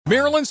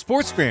Maryland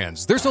sports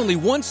fans, there's only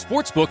one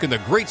sports book in the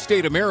great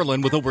state of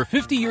Maryland with over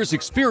 50 years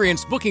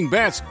experience booking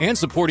bets and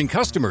supporting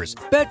customers.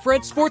 Betfred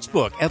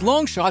Sportsbook at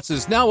Longshots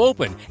is now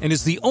open and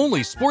is the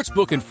only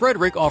sportsbook in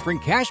Frederick offering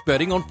cash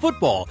betting on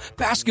football,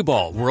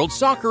 basketball, world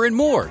soccer, and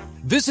more.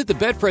 Visit the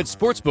Betfred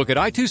Sportsbook at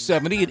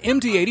I-270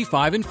 and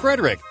MD-85 in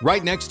Frederick,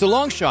 right next to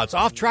Longshots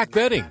off-track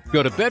betting.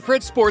 Go to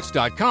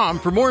betfredsports.com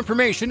for more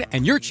information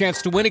and your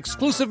chance to win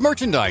exclusive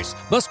merchandise.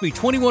 Must be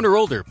 21 or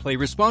older. Play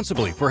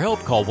responsibly. For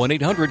help, call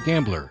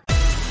 1-800-GAMBLER.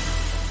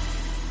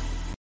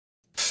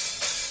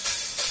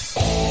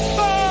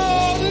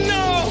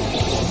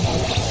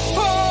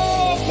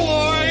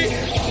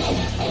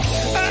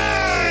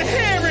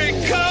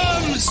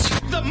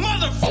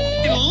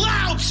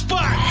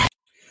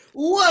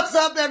 What's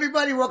up,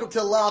 everybody? Welcome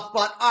to Loud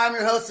Spot. I'm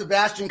your host,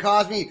 Sebastian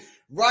Cosme,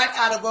 right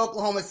out of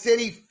Oklahoma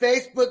City.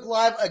 Facebook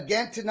Live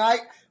again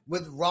tonight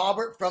with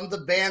Robert from the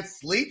band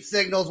Sleep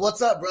Signals.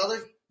 What's up,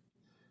 brother?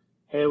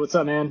 Hey, what's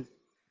up, man?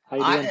 How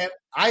you doing?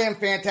 I am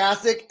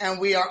fantastic,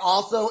 and we are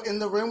also in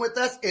the room with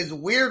us is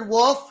Weird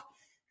Wolf,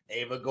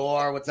 Ava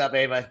Gore. What's up,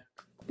 Ava?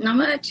 Not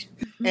much.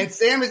 And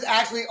Sam is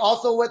actually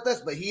also with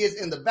us, but he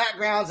is in the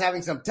background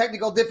having some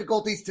technical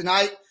difficulties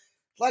tonight.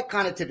 Like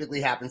kind of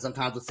typically happens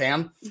sometimes with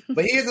Sam.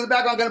 But he is in the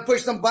background. I'm going to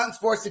push some buttons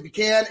for us if you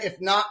can.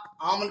 If not,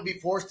 I'm going to be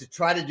forced to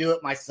try to do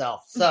it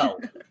myself. So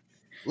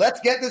let's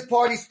get this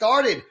party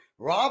started.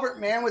 Robert,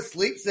 man, with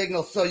Sleep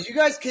Signals. So you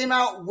guys came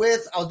out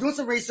with, I was doing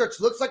some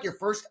research. Looks like your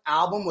first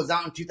album was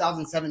out in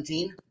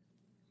 2017.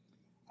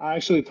 I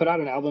actually put out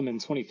an album in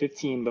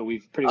 2015, but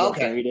we've pretty well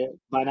buried it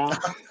by now.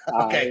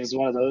 Okay. It was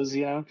one of those,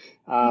 you know.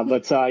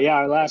 Yeah,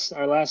 our last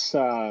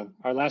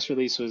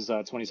release was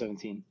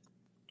 2017.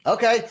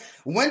 Okay.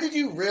 When did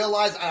you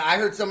realize, I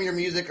heard some of your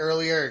music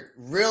earlier,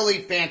 really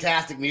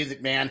fantastic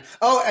music, man.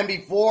 Oh, and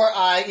before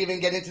I even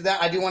get into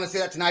that, I do want to say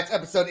that tonight's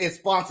episode is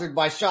sponsored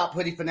by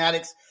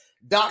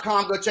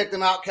shophoodiefanatics.com. Go check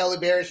them out. Kelly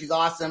Berry, she's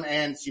awesome,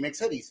 and she makes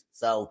hoodies.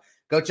 So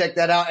go check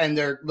that out, and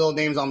their little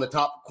names on the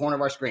top corner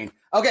of our screen.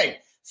 Okay,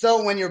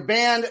 so when your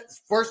band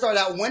first started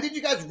out, when did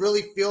you guys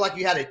really feel like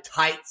you had a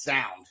tight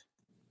sound?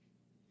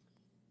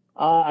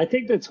 I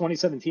think the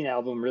 2017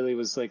 album really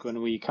was like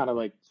when we kind of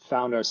like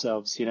found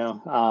ourselves, you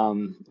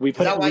know. We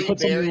put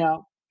something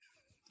out.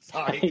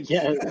 Sorry.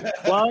 Yeah.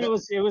 Well, it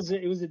was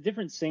a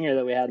different singer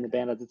that we had in the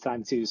band at the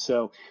time too.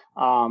 So,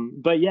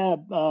 but yeah,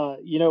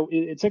 you know,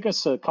 it took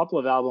us a couple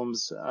of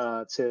albums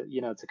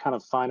to kind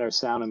of find our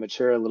sound and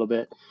mature a little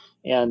bit.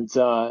 And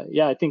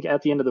yeah, I think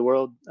At the End of the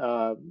World,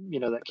 you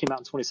know, that came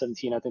out in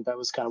 2017. I think that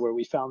was kind of where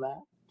we found that.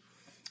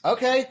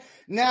 Okay.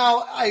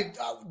 Now, I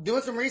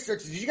doing some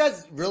research. Did you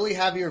guys really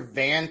have your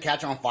van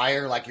catch on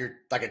fire like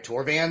a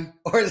tour van,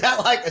 or is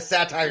that like a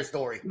satire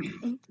story?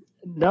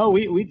 No,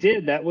 we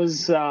did. That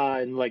was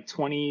in like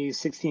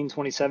 2016,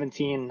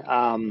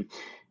 2017.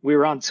 We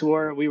were on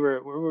tour.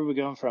 Where were we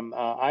going from?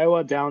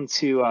 Iowa down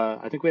to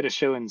I think we had a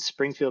show in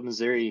Springfield,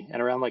 Missouri, and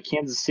around like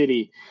Kansas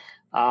City.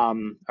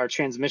 Our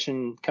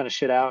transmission kind of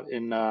shit out,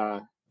 and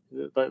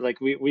but like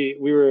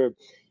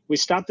we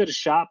stopped at a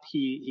shop.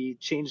 He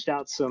changed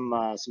out some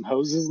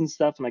hoses and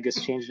stuff, and I guess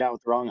changed it out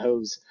with the wrong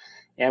hose.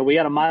 And we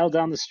had a mile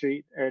down the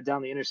street or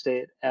down the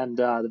interstate, and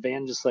the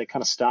van just like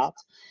kind of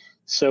stopped.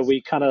 So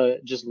we kind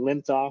of just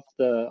limped off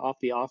the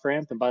off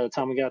ramp, and by the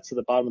time we got to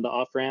the bottom of the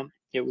off ramp,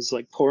 it was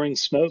like pouring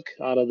smoke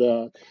out of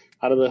the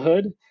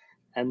hood.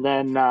 And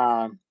then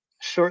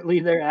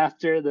shortly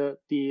thereafter,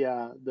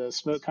 the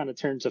smoke kind of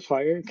turned to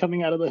fire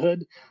coming out of the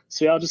hood.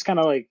 So we all just kind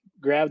of like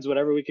grabbed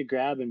whatever we could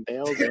grab and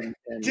bailed. And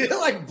did it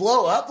like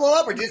blow up,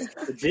 or just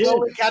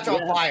slowly catch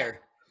on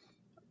fire?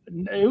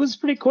 It was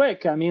pretty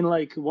quick. I mean,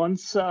 like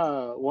once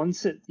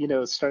it, you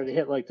know, started to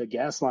hit like the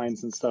gas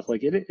lines and stuff,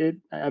 like it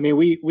I mean,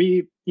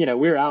 we you know,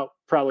 we were out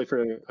probably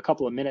for a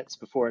couple of minutes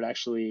before it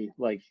actually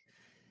like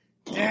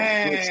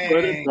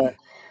exploded,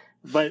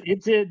 but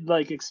it did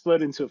like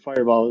explode into a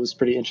fireball. It was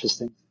pretty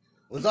interesting.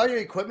 Was all your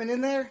equipment in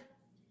there?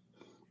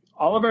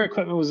 All of our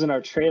equipment was in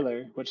our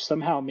trailer, which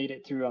somehow made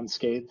it through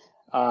unscathed.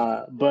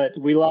 But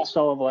we lost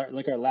all of our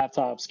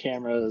laptops,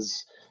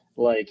 cameras.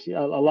 Like I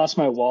lost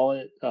my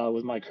wallet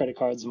with my credit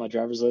cards and my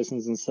driver's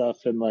license and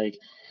stuff. And like,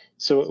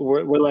 so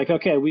we're like,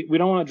 okay, we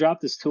don't want to drop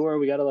this tour.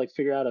 We got to like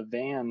figure out a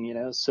van, you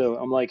know? So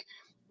I'm like,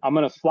 I'm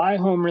going to fly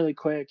home really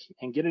quick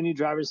and get a new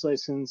driver's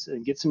license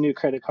and get some new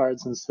credit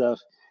cards and stuff.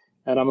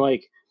 And I'm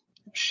like,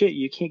 shit,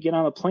 you can't get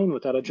on a plane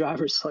without a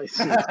driver's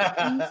license.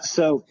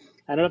 So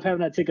I ended up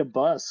having to take a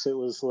bus. It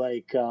was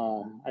like,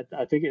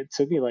 I think it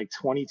took me like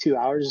 22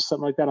 hours or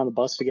something like that on the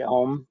bus to get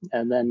home.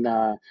 And then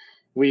I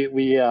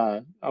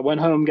went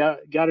home, got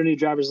a new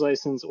driver's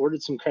license,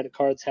 ordered some credit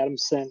cards, had them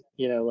sent,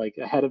 you know, like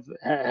ahead of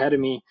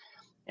me.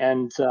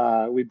 And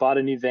we bought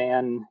a new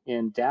van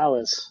in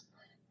Dallas,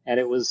 and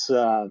it was,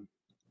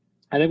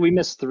 I think we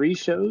missed 3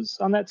 shows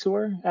on that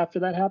tour after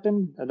that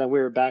happened. And then we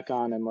were back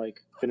on and like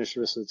finished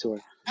the rest of the tour.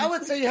 I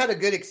would say you had a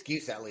good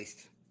excuse at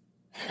least.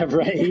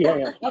 Right.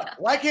 Yeah.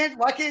 Why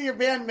can't your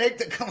band make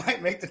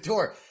the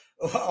tour?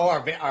 Oh,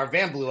 our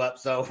van blew up,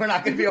 so we're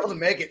not going to be able to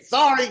make it.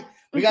 Sorry,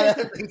 We got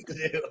other things to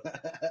do.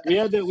 we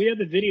had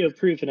the video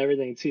proof and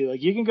everything too.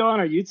 Like you can go on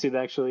our YouTube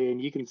actually,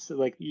 and you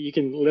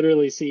can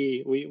literally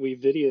see we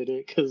videoed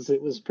it because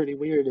it was pretty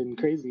weird and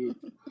crazy.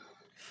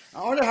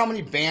 I wonder how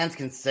many bands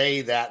can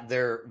say that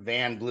their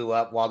van blew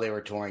up while they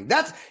were touring.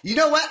 That's, you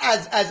know what,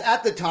 as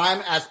at the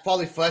time, as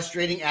probably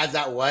frustrating as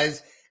that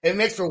was, it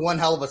makes for one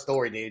hell of a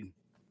story, dude.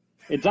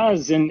 It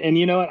does, and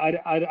you know what,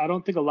 I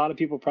don't think a lot of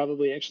people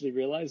probably actually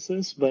realize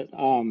this, but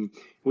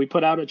we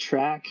put out a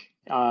track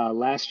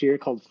last year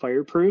called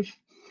Fireproof,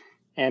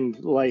 and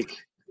like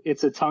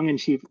it's a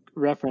tongue-in-cheek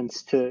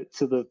reference to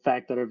the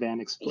fact that our van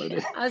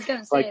exploded. I was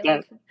gonna say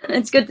like,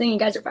 it's a good thing you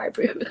guys are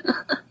fireproof.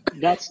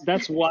 That's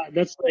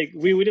like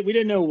we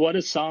didn't know what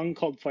a song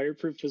called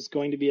Fireproof was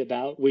going to be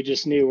about. We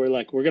just knew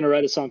we're gonna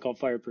write a song called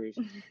Fireproof.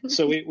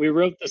 So we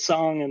wrote the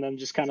song and then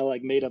just kind of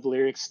like made up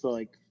lyrics to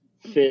like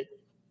fit.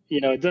 You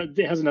know,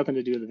 it has nothing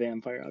to do with the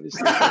vampire,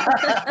 obviously.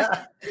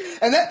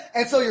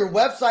 and so your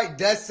website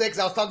does say, 'cause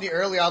I was talking to you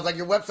earlier, I was like,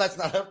 your website's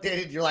not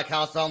updated. You're like,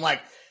 how so? I'm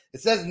like,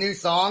 it says new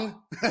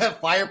song,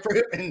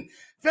 Fireproof, in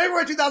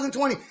February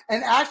 2020.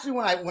 And actually,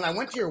 when I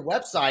went to your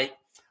website,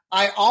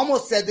 I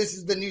almost said this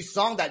is the new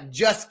song that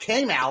just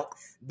came out.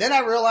 Then I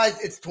realized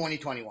it's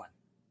 2021.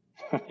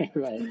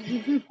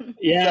 Right.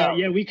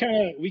 Yeah. We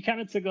kind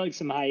of took like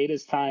some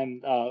hiatus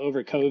time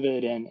over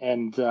COVID,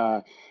 and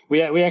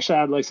we actually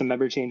had like some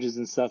member changes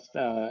and stuff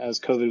as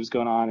COVID was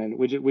going on, and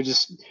we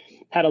just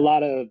had a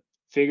lot of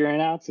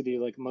figuring out to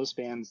do, like most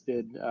bands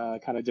did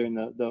kind of during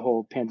the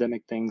whole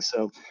pandemic thing.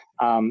 So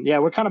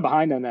we're kind of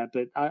behind on that,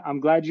 but I'm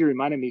glad you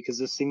reminded me, because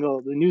the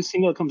new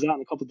single comes out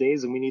in a couple of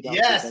days and we need to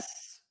yes that.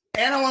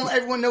 And I want to let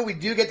everyone know we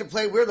do get to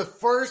play. We're the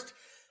first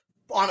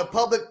on a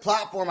public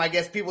platform, I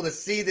guess, people to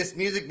see this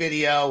music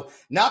video,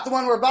 not the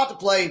one we're about to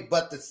play,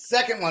 but the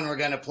second one we're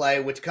going to play,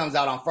 which comes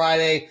out on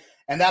Friday,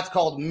 and that's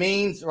called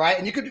Means, right?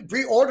 And you could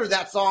pre-order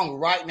that song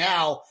right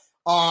now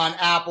on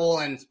Apple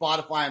and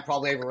Spotify and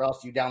probably everywhere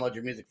else you download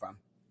your music from.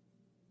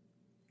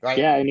 Right?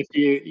 Yeah, and if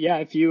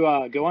you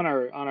go on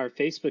our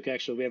Facebook,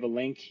 actually, we have a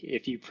link.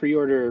 If you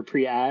pre-order or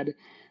pre-add,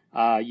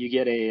 you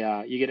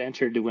get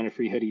entered to win a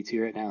free hoodie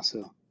too right now.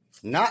 So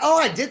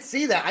I did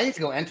see that. I need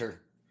to go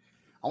enter.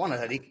 I want a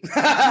hoodie.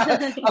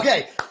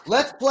 Okay,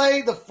 let's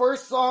play. The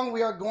first song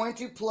we are going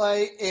to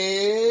play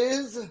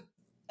is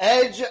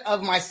Edge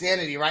of My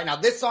Sanity right now.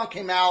 This song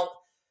came out.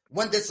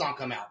 When did this song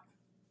come out?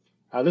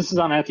 This is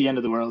on At the End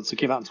of the World, so it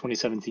came out in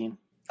 2017.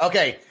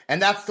 Okay,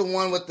 and that's the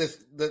one with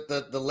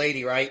the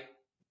lady, right?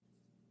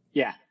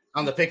 Yeah.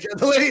 On the picture.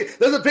 The lady,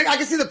 there's a pic. I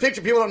can see the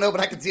picture. People don't know, but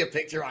I can see a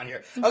picture on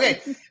here.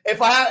 Okay,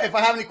 if I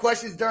have any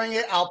questions during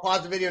it, I'll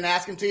pause the video and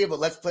ask them to you, but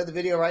let's play the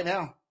video right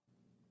now.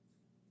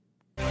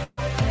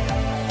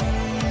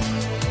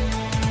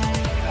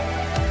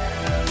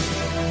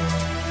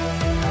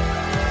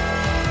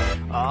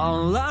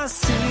 All I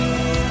see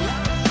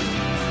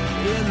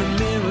in the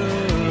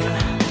mirror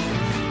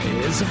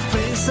is a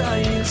face I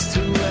used to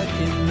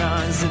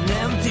recognize, an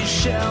empty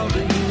shell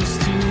that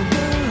used to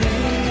believe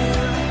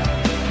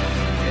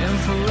in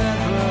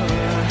forever.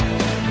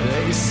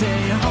 They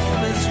say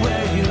home is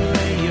where you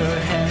lay your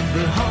head,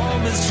 but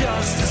home is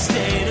just a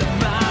state of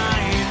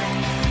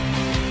mind.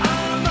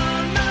 I'm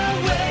on my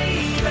way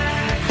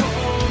back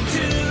home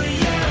to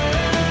you.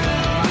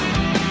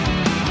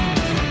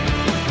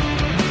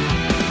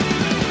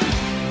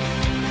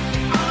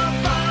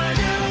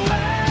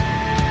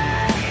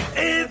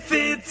 If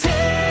it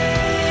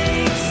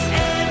takes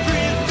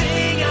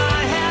everything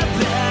I have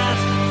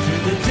left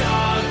through the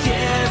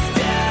darkest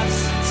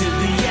depths to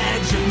the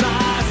edge of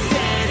my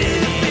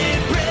sanity, if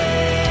it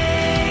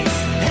breaks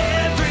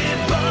every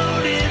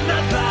bone in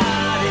my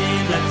body,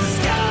 let the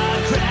sky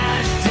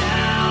crash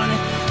down,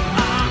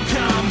 I'm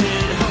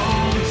coming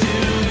home to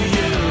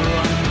you.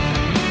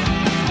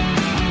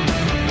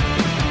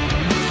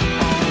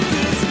 All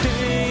this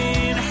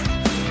pain,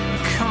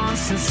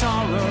 constant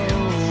sorrow,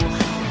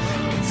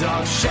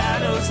 dark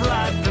shadows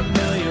light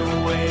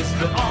familiar ways,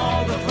 but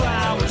all the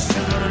flowers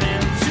turn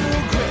into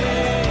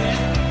gray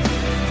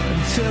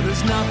until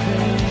there's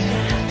nothing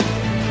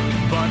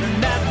but a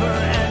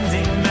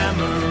never-ending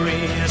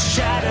memory, a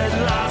shattered,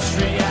 lost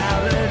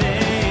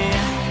reality.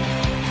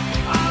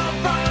 I'll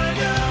find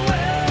a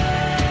way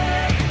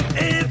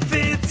if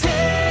it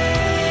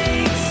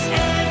takes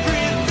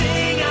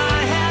everything I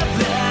have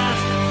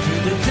left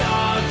through the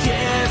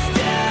darkest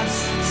depths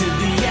to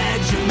the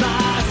edge of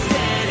my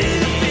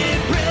sanity.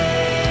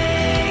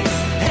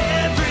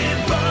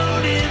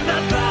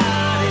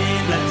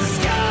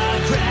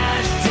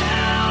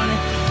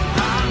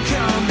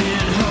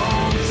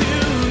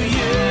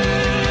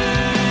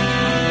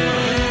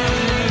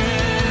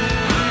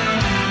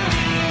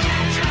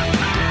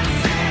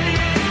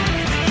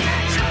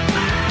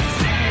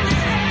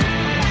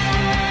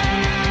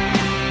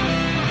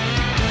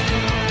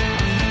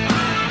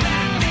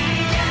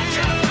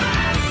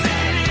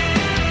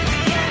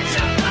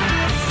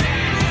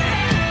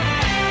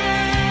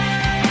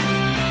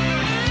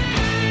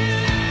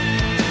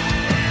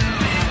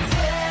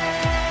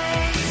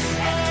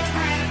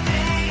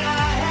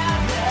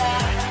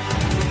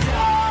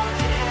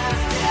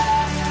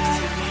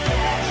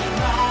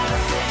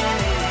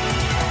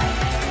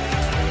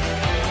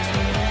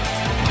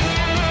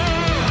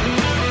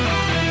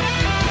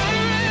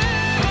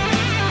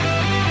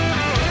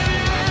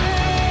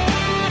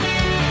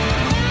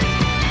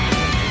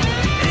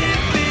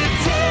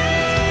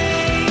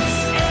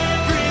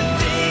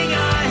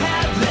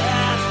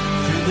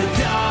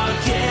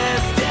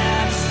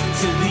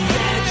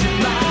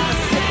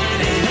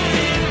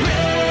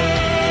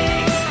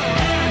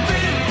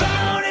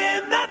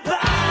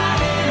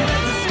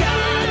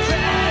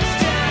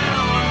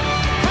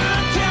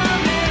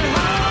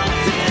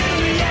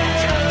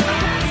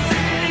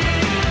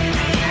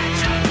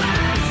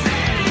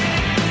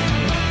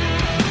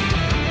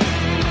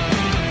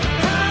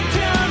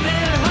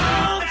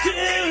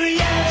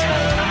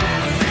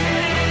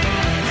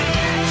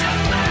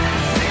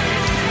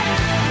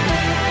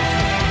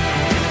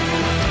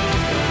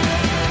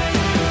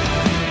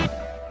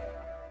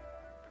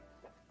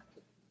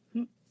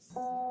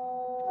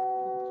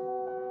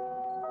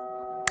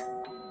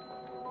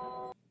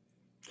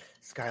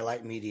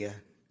 Skylight Media.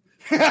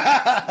 Dude,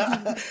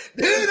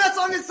 that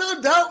song is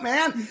so dope,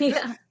 man.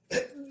 Yeah.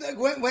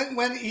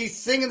 When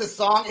he's singing the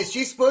song, is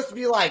she supposed to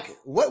be like,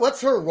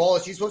 what's her role?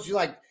 Is she supposed to be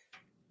like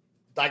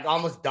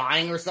almost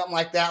dying or something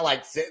like that,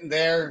 like sitting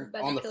there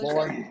on the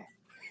floor?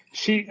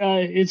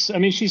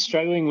 She's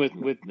struggling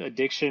with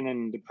addiction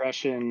and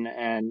depression,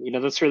 and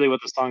that's really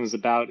what the song is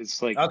about.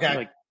 It's like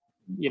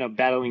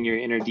battling your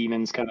inner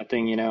demons kind of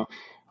thing,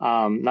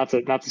 not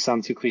to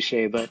sound too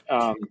cliche, but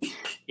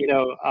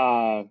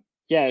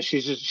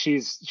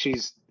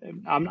she's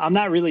I'm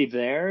not really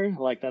there.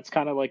 Like, that's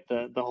kind of like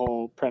the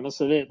whole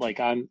premise of it. Like,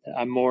 I'm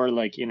more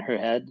like in her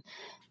head.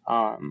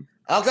 I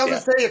was going to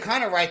say, you're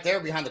kind of right there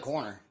behind the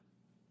corner.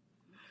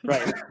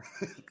 Right.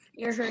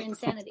 You're her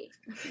insanity.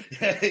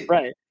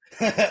 Right.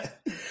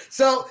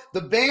 So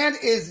the band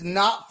is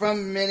not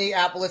from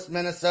Minneapolis,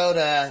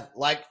 Minnesota,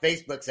 like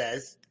Facebook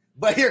says,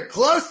 but you're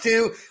close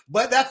to.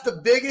 But that's the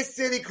biggest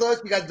city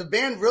close, because the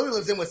band really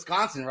lives in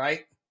Wisconsin,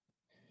 right?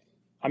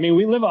 I mean,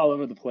 we live all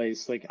over the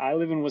place. Like, I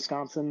live in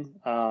Wisconsin,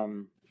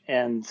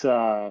 and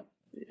the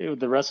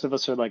rest of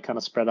us are like kind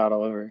of spread out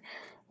all over.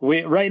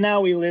 Right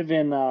now we live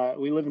in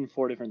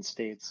 4 different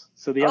states.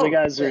 So the other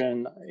guys are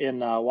in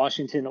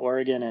Washington,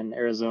 Oregon, and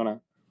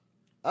Arizona.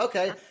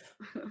 Okay.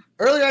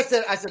 Earlier I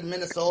said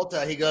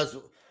Minnesota. He goes,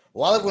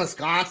 well, I live in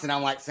Wisconsin.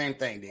 I'm like, same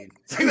thing, dude.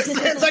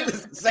 It's like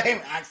the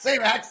same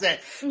accent.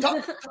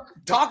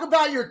 Talk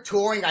about your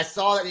touring. I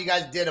saw that you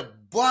guys did a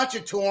bunch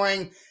of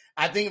touring,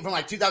 I think from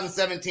like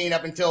 2017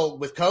 up until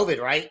with COVID,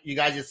 right? You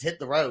guys just hit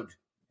the road.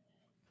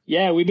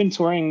 Yeah, we've been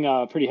touring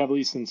pretty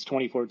heavily since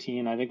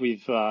 2014. I think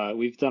we've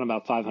done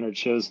about 500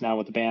 shows now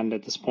with the band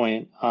at this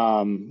point.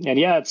 And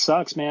yeah, it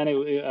sucks, man.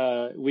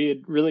 We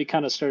had really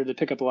kind of started to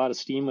pick up a lot of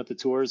steam with the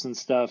tours and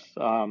stuff.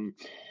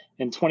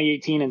 In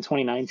 2018 and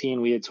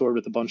 2019, we had toured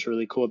with a bunch of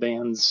really cool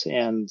bands,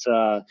 and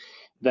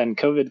then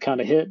COVID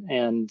kind of hit,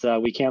 and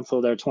we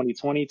canceled our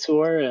 2020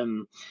 tour.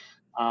 And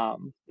now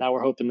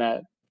we're hoping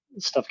that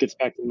stuff gets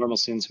back to normal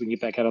soon, so we can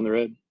get back out on the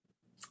road.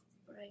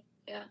 Right.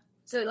 Yeah.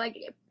 So, like,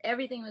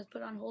 everything was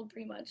put on hold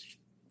pretty much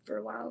for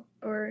a while,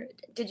 or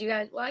did you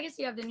guys? Well, I guess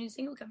you have the new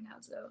single coming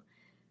out, so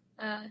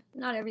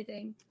not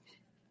everything.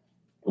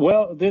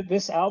 Well,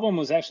 this album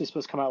was actually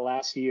supposed to come out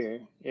last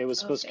year. It was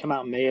supposed to come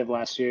out in May of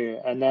last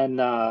year, and then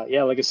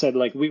like I said,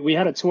 like we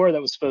had a tour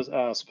that was supposed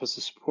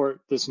to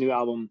support this new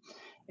album,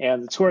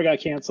 and the tour got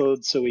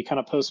canceled, so we kind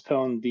of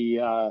postponed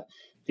the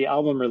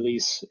album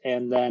release.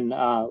 And then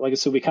like I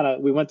said,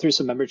 we went through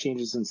some member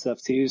changes and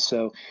stuff too,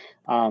 so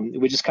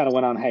we just kind of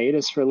went on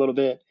hiatus for a little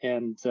bit,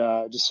 and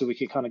just so we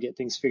could kind of get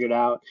things figured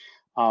out.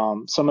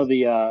 Some of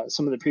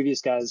the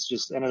previous guys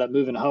just ended up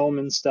moving home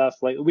and stuff.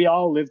 Like, we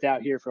all lived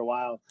out here for a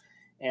while,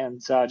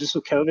 and just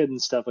with COVID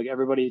and stuff, like,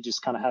 everybody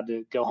just kind of had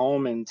to go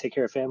home and take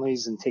care of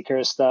families and take care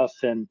of stuff.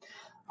 And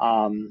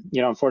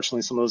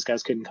unfortunately, some of those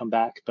guys couldn't come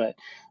back, but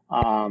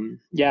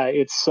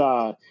it's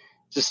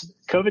just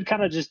COVID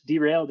kind of just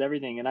derailed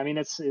everything. And I mean,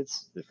 it's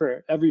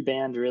for every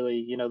band,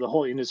 really. The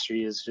whole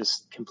industry is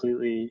just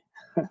completely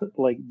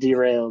like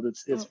derailed.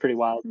 It's pretty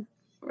wild.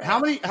 How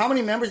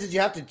many members did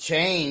you have to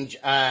change?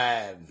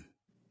 How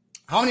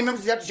many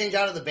members did you have to change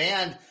out of the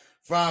band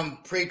from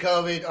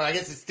pre-COVID, or I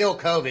guess it's still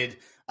COVID,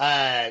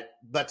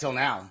 but till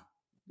now?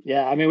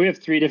 Yeah, I mean, we have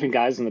 3 different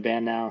guys in the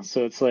band now,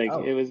 so it's like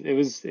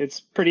it's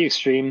pretty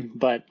extreme.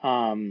 But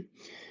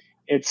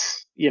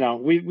it's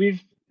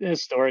we've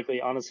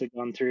historically honestly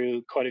gone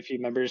through quite a few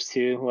members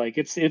too. Like,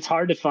 it's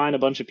hard to find a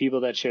bunch of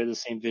people that share the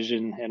same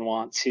vision and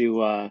want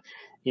to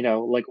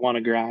want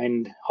to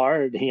grind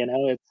hard.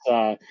 It's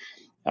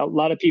a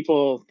lot of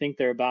people think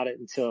they're about it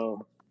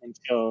until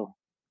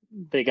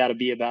they got to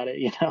be about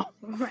it.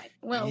 Right.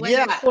 Well, when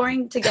you're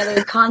touring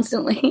together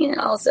constantly,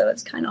 also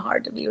it's kind of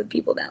hard to be with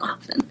people that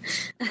often.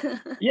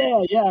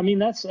 Yeah. I mean,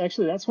 that's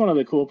one of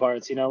the cool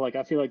parts. Like,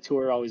 I feel like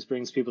tour always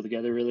brings people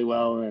together really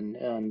well, and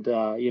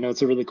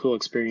it's a really cool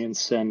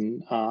experience.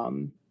 And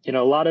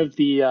a lot of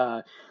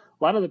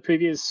the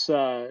previous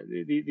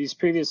these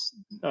previous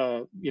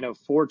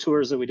 4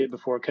 tours that we did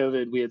before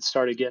COVID, we had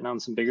started getting on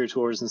some bigger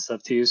tours and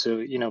stuff too.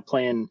 So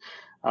playing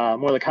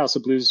more like House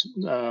of Blues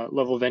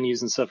level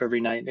venues and stuff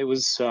every night. It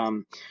was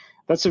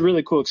that's a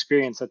really cool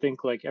experience. I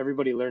think, like,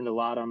 everybody learned a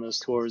lot on those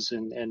tours,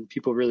 and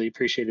people really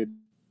appreciated.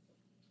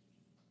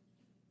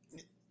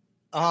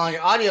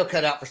 Your audio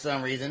cut out for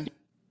some reason.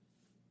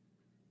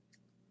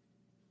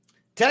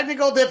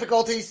 Technical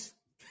difficulties.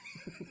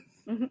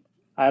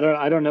 I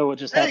don't know what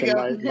just happened.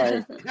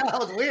 That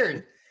was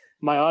weird.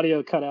 My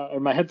audio cut out, or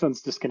my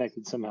headphones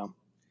disconnected somehow.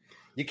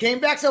 You came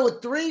back, so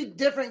with 3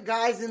 different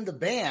guys in the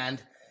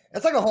band,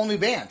 that's like a whole new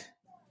band.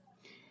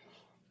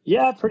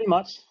 Yeah, pretty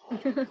much.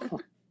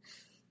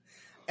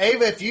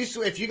 Ava,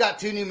 if you got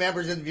 2 new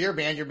members in your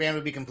band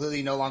would be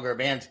completely no longer a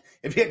band.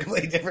 It'd be a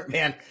completely different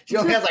band. She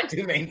only has like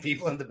 2 main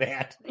people in the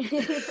band.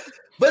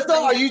 But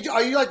so, are you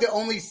like the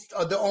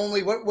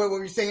only? What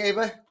were you saying,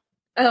 Ava?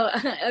 Oh,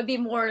 it'd be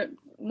more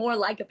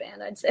like a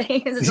band, I'd say.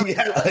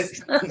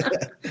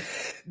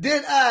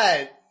 Did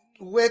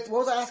what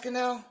was I asking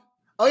now?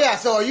 Oh yeah,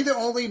 so are you the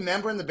only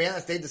member in the band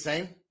that stayed the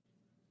same?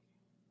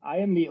 I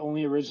am the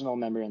only original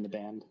member in the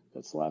band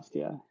that's left.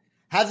 Yeah.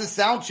 Has the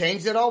sound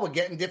changed at all with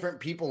getting different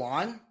people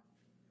on?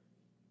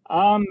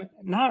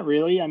 Not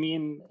really. I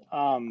mean,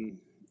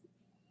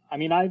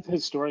 I've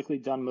historically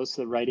done most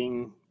of the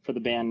writing for the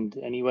band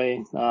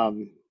anyway.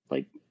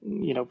 Like,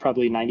 you know,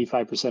 probably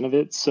 95% of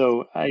it.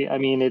 So I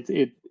mean,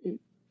 it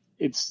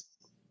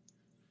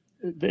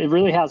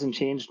really hasn't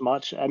changed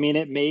much. I mean,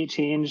 it may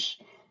change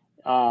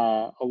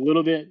a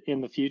little bit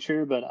in the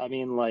future, but I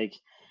mean, like,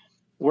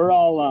 we're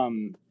all,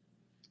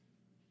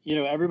 you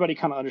know, everybody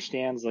kind of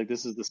understands like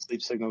this is the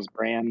Sleep Signals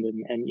brand,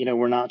 and you know,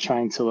 we're not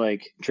trying to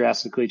like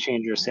drastically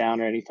change our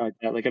sound or anything like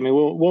that. Like, I mean,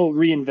 we'll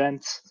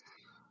reinvent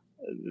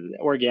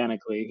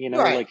organically, you know,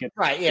 Right,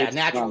 like yeah,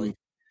 naturally.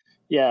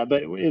 yeah,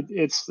 but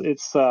it's you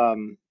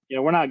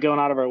know, we're not going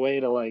out of our way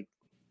to like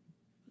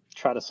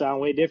try to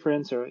sound way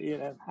different, or you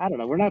know, I don't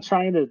know. We're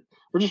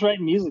just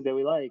writing music that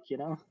we like, you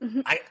know.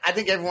 I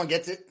think everyone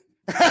gets it.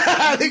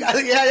 I think,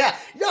 yeah.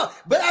 No,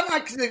 but I'm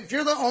like, if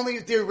you're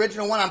the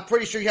original one, I'm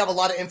pretty sure you have a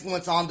lot of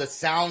influence on the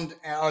sound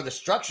or the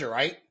structure,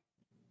 right?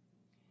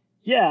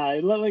 Yeah,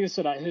 like I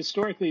said,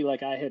 historically,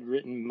 like I had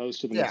written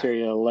most of the Yeah.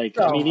 material. Like,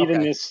 Oh, I mean,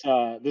 even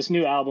okay. this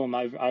new album,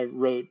 I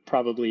wrote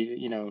probably,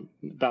 you know,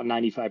 about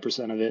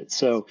 95% of it.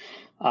 So,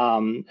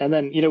 and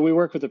then, you know, we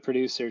work with a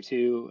producer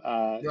too,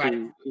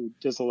 Right. who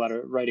does a lot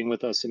of writing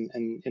with us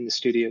in the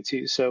studio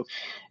too. So,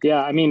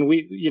 yeah, I mean,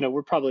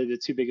 we're probably the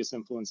two biggest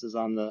influences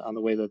on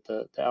the way that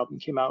the album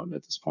came out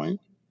at this point.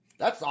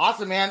 That's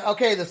awesome, man.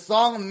 Okay, the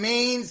song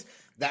Means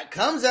that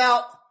comes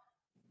out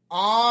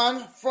on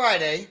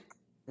Friday,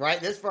 right?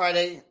 This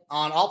Friday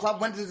on All Top.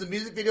 When does the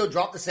music video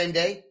drop the same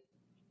day?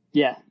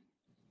 Yeah.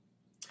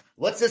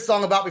 What's this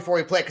song about before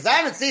we play it? Because I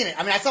haven't seen it.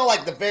 I mean, I saw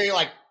like the very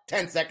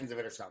 10 seconds of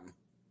it or something.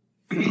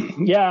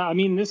 Yeah, I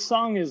mean, this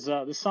song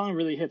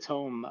really hits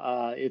home.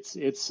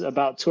 It's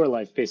about tour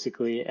life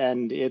basically,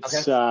 and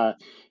it's the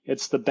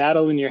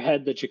battle in your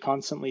head that you're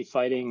constantly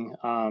fighting.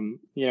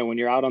 You know, when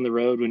you're out on the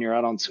road, when you're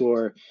out on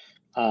tour,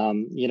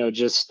 you know,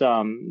 just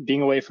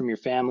being away from your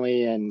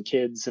family and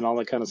kids and all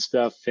that kind of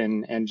stuff,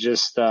 and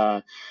just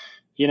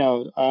you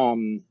know,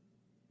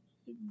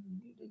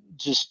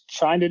 just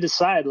trying to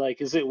decide,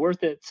 like, is it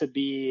worth it to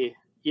be,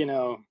 you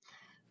know,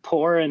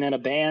 poor and in a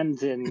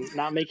band and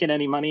not making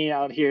any money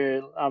out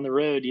here on the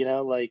road, you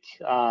know, like,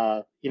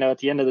 you know, at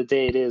the end of the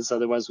day it is,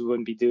 otherwise we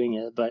wouldn't be doing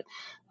it. But,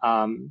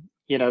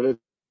 you know,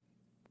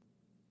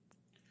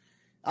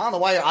 I don't know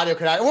why your audio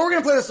cut out. Well, we're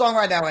going to play the song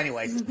right now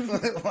anyways.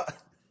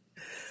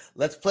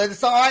 Let's play the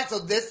song. All right, so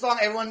this song,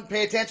 everyone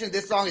pay attention.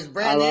 This song is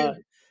brand new.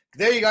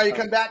 There you go. You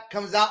come back,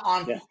 comes out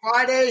on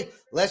Friday.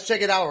 Let's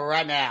check it out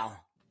right now.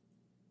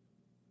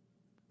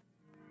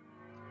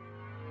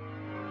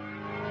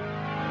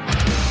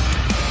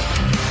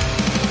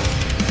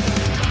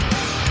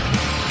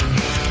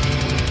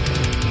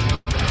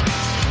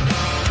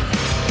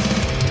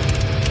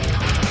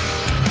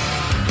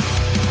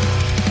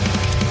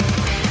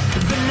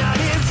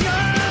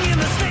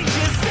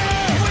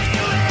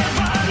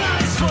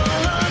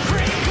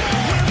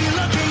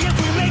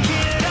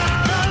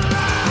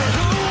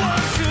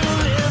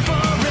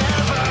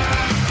 Forever.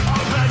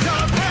 Our bags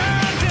are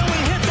packed and we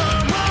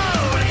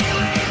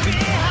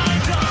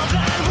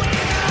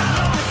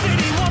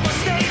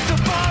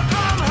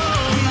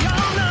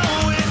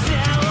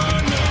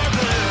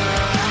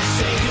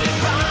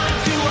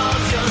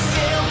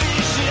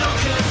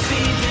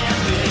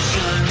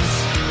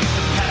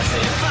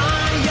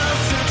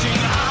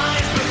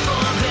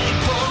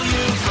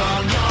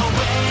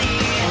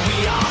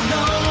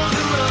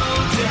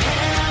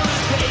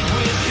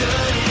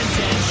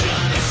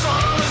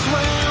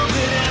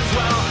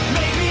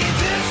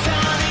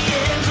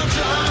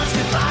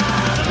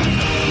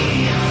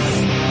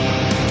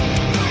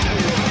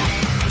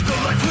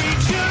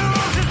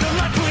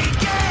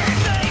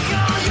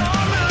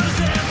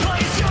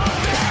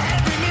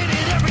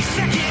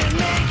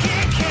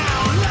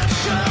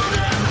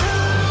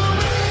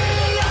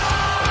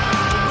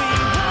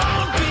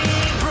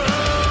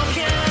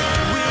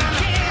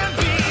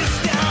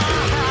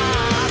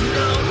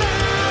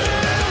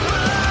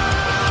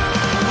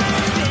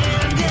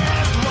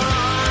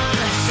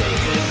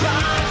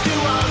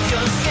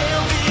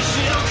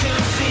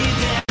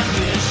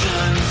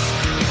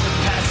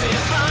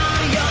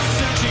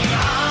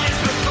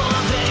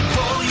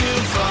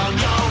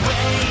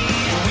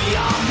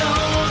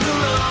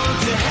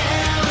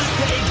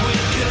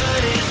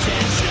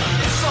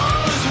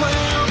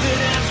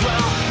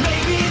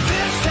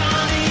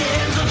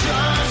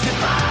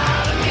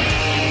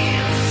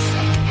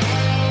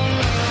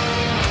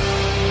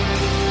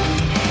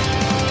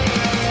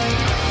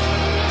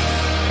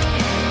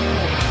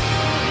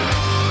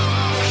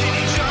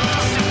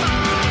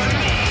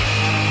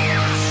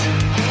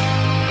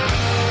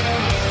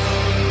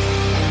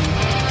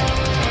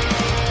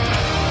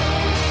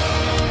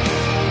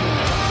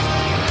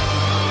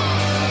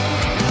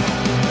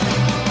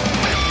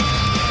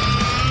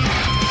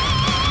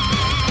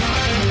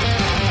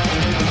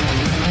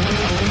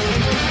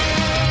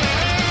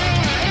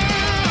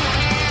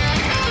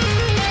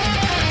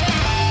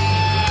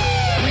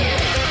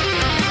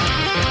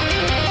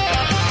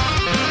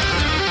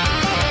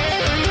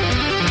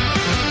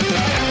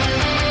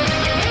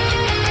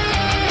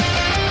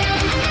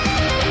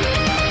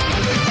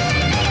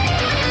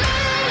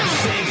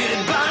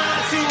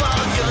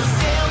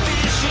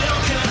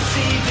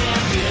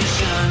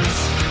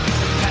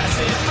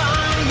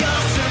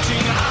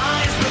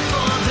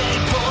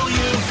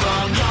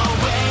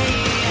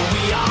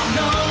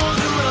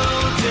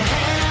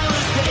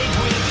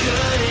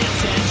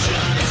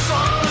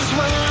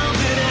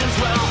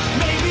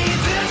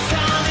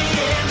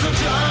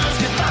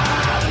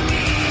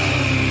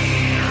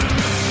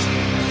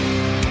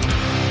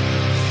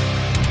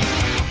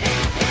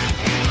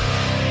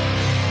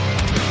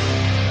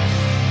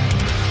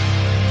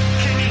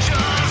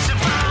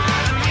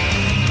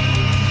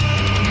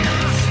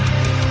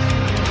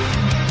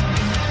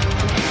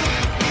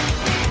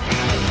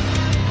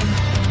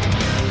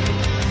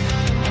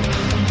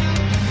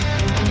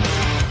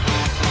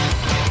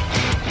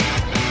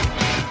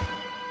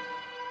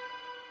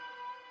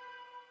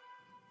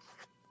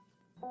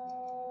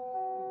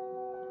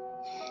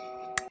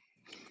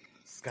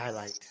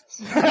Skylight.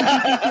 Dude, Tim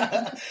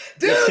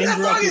that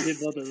song Rocky is did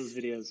both of those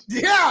videos.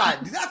 yeah,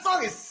 dude, that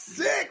song is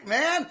sick,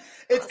 man.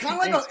 It's kind of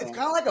like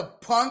a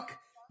punk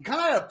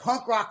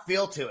rock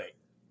feel to it.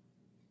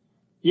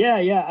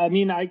 Yeah. I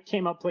mean, I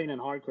came up playing in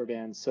hardcore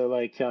bands, so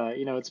like,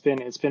 it's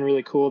been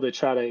really cool to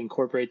try to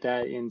incorporate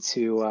that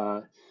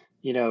into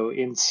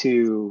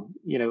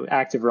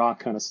active rock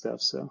kind of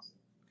stuff. So,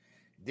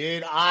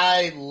 dude,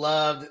 I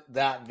loved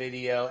that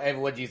video. Ava,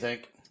 what do you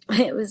think?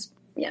 It's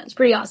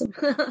pretty awesome.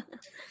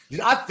 Dude,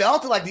 I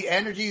felt it, like the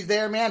energy's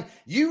there, man.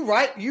 You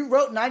wrote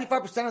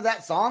 95% of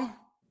that song?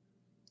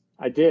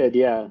 I did,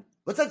 yeah.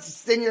 What's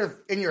that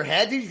in your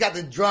head, dude? You got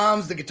the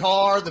drums, the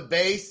guitar, the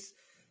bass.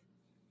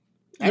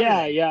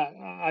 Everything. Yeah.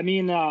 I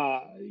mean,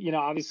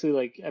 obviously,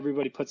 like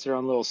everybody puts their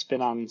own little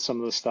spin on some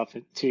of the stuff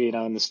too,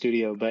 in the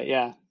studio. But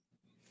yeah,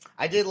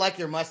 I did like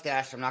your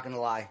mustache. I'm not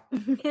gonna lie.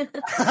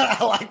 I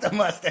like the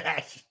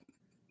mustache.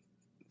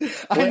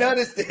 I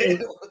noticed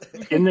it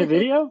in the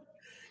video.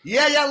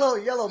 Yeah,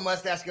 yellow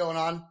mustache going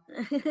on.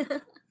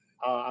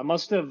 I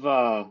must have.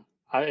 Now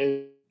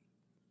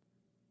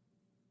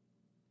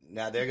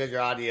there goes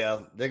your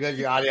audio.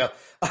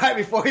 All right,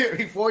 before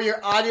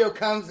your audio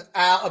comes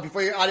out,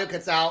 before your audio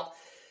cuts out,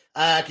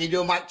 can you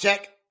do a mic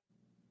check?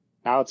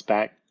 Now it's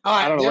back. All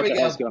right, I don't know there what we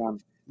the hell's go. going on.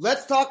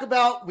 Let's talk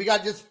about. We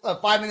got just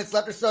 5 minutes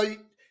left or so. Do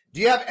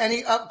you have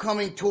any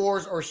upcoming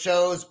tours or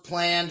shows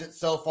planned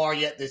so far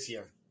yet this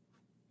year?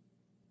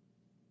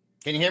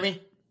 Can you hear me?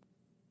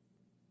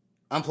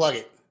 Unplug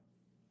it.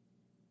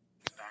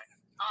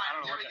 I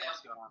don't know what the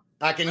hell's going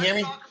on. Can you hear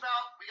me?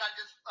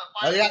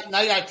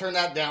 Now you got to turn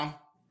that down.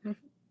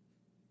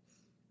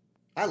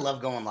 I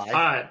love going live. All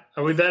right,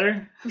 are we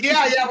better?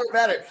 Yeah, we're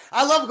better.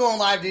 I love going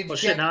live, dude. Well,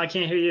 shit, now I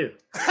can't hear you.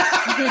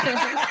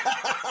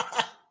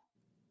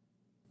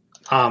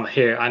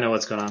 Here, I know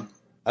what's going on.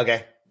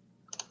 Okay.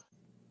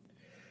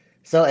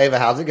 So, Ava,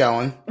 how's it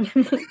going?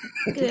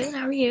 Good.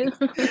 How are you?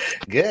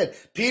 Good.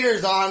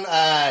 Peter's on.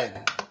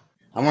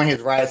 I'm wearing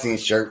his Riot Scene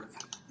shirt.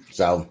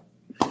 So,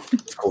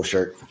 it's a cool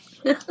shirt.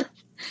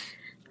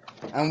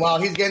 And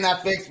while he's getting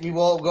that fixed, we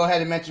will go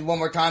ahead and mention one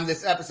more time.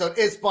 This episode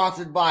is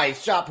sponsored by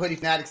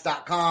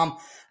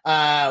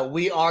shophoodiefanatics.com.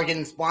 We are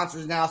getting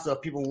sponsors now. So,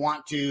 if people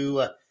want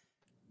to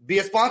be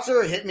a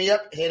sponsor, hit me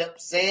up. Hit up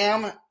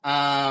Sam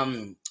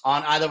on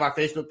either of our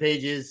Facebook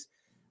pages,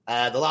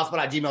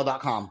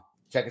 theloudspot@gmail.com.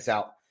 Check us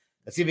out.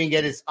 Let's see if we can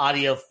get his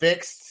audio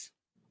fixed.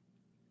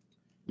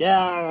 Yeah,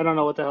 I don't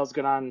know what the hell's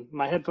going on.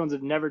 My headphones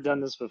have never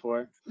done this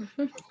before.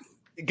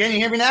 Can you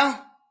hear me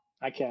now?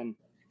 I can.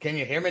 Can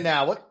you hear me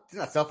now? What? It's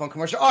not a cell phone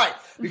commercial. All right.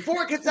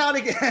 Before it gets out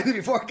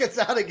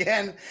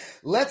again,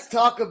 let's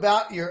talk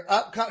about your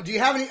upcoming. Do you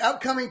have any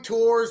upcoming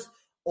tours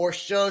or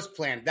shows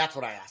planned? That's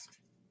what I asked.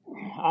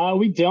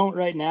 We don't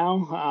right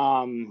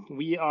now.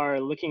 We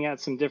are looking at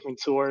some different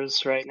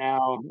tours right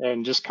now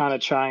and just kind of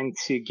trying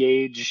to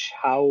gauge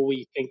how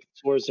we think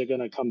tours are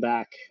going to come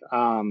back.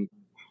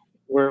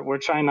 We're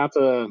trying not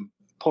to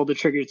pull the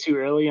trigger too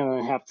early and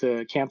then have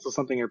to cancel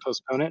something or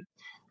postpone it.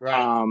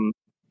 Right.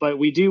 But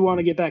we do want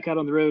to get back out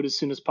on the road as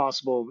soon as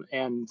possible.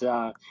 And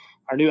our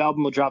new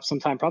album will drop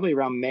sometime probably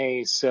around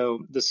May.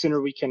 So the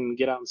sooner we can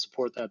get out and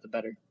support that, the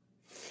better.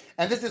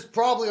 And this is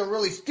probably a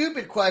really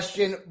stupid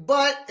question,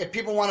 but if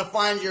people want to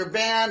find your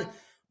band,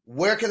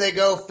 where can they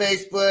go?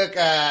 Facebook,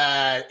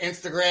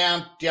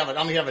 Instagram? Do you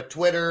have a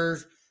Twitter?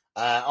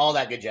 All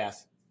that good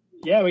jazz.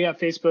 Yeah, we got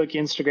Facebook,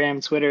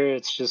 Instagram, Twitter.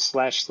 It's just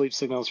 /Sleep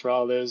Signals for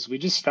all those. We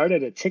just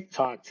started a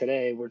TikTok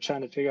today. We're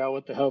trying to figure out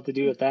what the hell to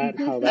do with that,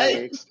 how that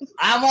works.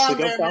 I'm on so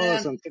go there, follow man.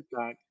 us on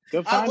TikTok.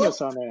 Go find us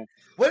on there.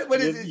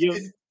 What is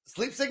it?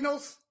 Sleep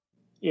Signals?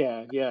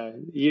 Yeah.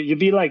 You'll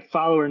be like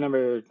follower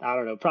number, I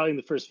don't know, probably in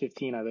the first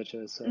 15, I bet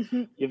you. So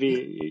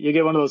you'll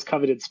get one of those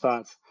coveted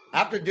spots.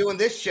 After doing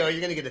this show,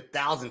 you're going to get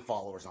 1,000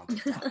 followers on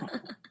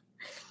TikTok.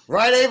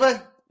 Right,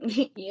 Ava?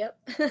 Yep.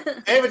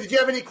 Ava, did you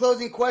have any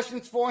closing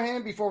questions for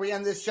him before we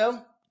end this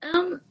show?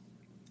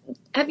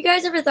 Have you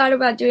guys ever thought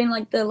about doing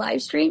like the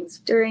live streams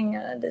during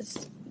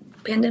this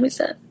pandemic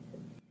stuff?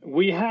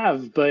 We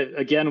have, but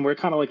again, we're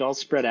kind of like all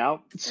spread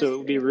out, so it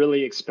would be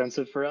really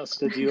expensive for us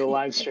to do a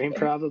live stream.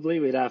 Probably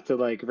we'd have to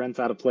like rent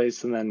out a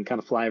place and then kind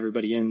of fly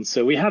everybody in.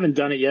 So we haven't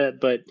done it yet,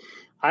 but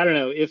I don't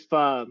know if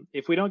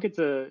we don't get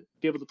to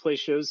be able to play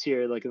shows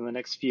here like in the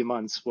next few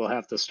months, we'll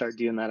have to start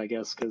doing that, I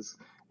guess, because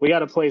we got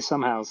to play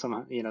somehow,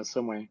 somewhere.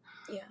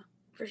 Yeah,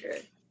 for sure.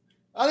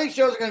 I think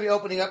shows are going to be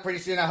opening up pretty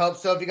soon. I hope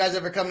so. If you guys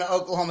ever come to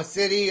Oklahoma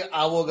City,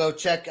 I will go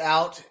check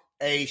out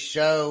a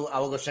show. I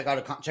will go check out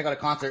a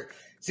concert.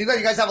 Seems like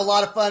you guys have a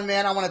lot of fun,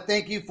 man. I want to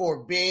thank you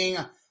for being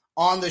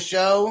on the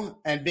show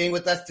and being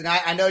with us tonight.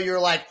 I know you're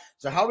like,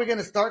 so how are we going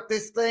to start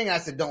this thing? And I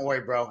said, don't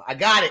worry, bro. I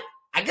got it.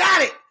 I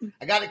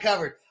got it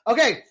covered.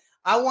 Okay.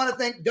 I want to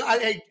thank,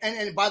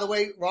 and by the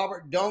way,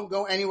 Robert, don't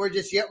go anywhere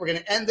just yet. We're going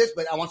to end this,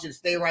 but I want you to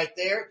stay right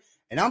there.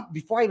 And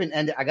before I even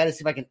end it, I got to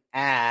see if I can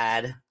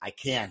add. I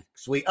can.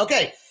 Sweet.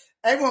 Okay.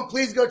 Everyone,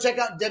 please go check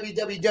out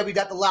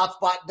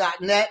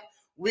www.theloudspot.net.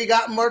 We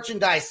got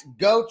merchandise.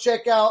 Go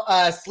check out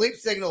Sleep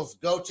Signals.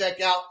 Go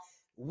check out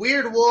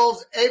Weird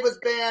Wolves, Ava's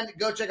band.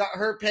 Go check out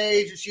her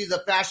page. She's a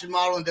fashion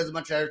model and does a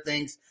bunch of other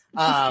things.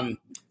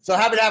 So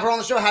happy to have her on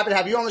the show. Happy to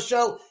have you on the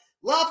show.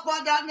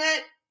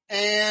 Loudspot.net,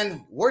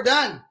 and we're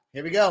done.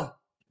 Here we go.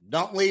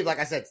 Don't leave. Like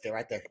I said, stay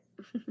right there.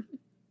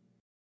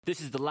 This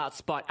is the Loud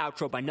Spot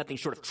outro by Nothing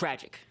Short of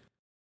Tragic.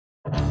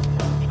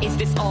 Is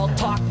this all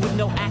talk with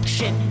no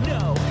action?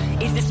 No.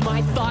 Is this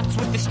my thoughts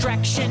with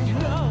distraction?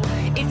 No.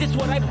 Is this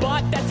what I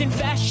bought that's in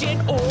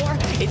fashion? Or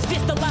is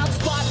this the Loud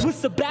Spot with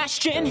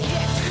Sebastian?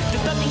 Yes.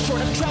 Does Nothing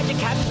Short of Tragic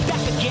have its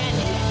back again?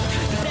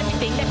 Yes. Does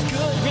everything that's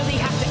good really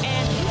have to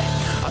end?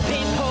 Yes. A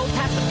pimp host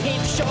has to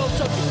pimp show,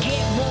 so to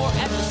get more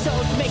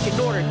episodes, make an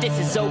order, this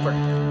is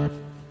over.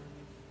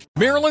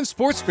 Maryland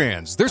sports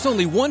fans, there's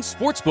only one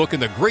sports book in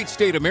the great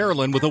state of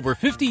Maryland with over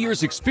 50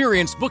 years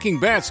experience booking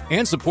bets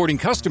and supporting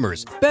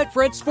customers.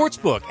 Betfred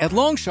Sportsbook at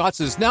Longshots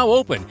is now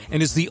open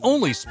and is the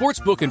only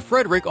sportsbook in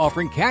Frederick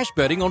offering cash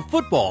betting on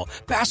football,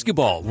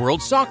 basketball,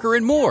 world soccer,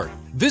 and more.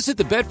 Visit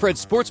the Betfred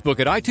Sportsbook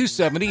at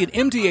I-270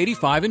 and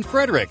MD-85 in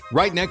Frederick,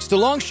 right next to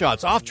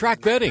Longshots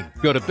off-track betting.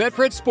 Go to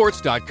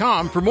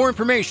betfredsports.com for more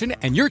information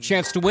and your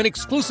chance to win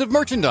exclusive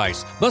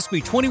merchandise. Must be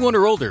 21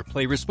 or older.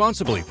 Play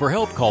responsibly. For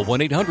help, call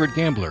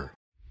 1-800-GAMBLER.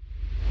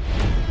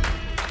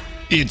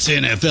 It's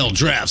NFL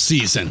draft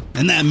season,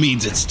 and that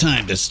means it's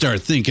time to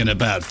start thinking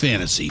about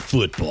fantasy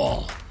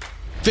football.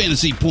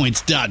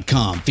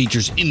 FantasyPoints.com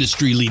features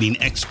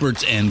industry-leading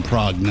experts and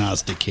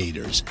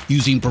prognosticators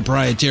using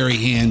proprietary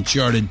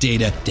hand-charted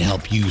data to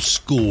help you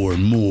score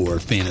more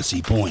fantasy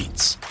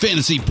points.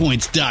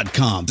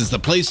 FantasyPoints.com is the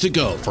place to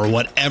go for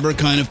whatever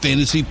kind of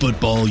fantasy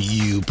football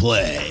you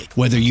play.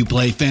 Whether you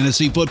play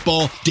fantasy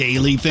football,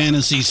 daily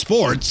fantasy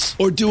sports,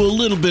 or do a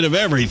little bit of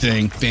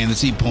everything,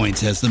 Fantasy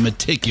Points has the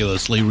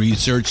meticulously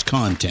researched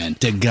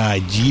content to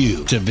guide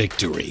you to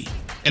victory.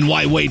 And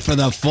why wait for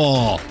the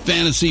fall?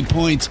 Fantasy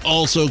Points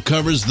also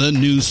covers the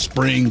new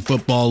spring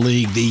football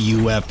league, the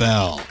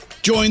UFL.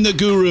 Join the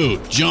guru,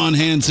 John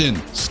Hansen,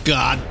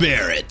 Scott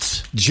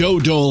Barrett, Joe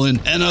Dolan,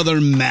 and other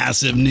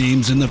massive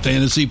names in the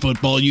fantasy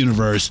football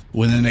universe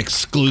with an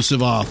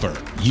exclusive offer.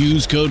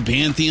 Use code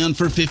Pantheon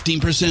for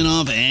 15%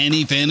 off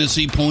any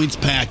Fantasy Points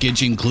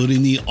package,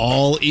 including the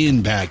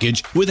all-in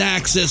package, with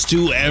access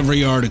to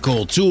every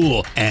article,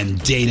 tool, and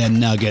data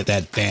nugget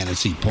that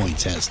Fantasy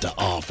Points has to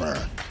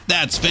offer.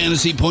 That's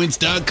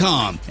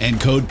FantasyPoints.com and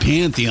code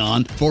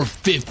Pantheon for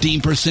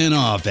 15%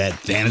 off at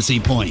Fantasy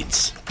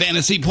Points.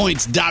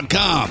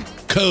 FantasyPoints.com,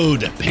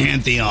 code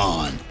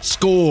Pantheon.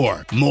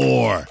 Score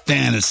more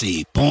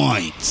fantasy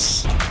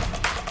points.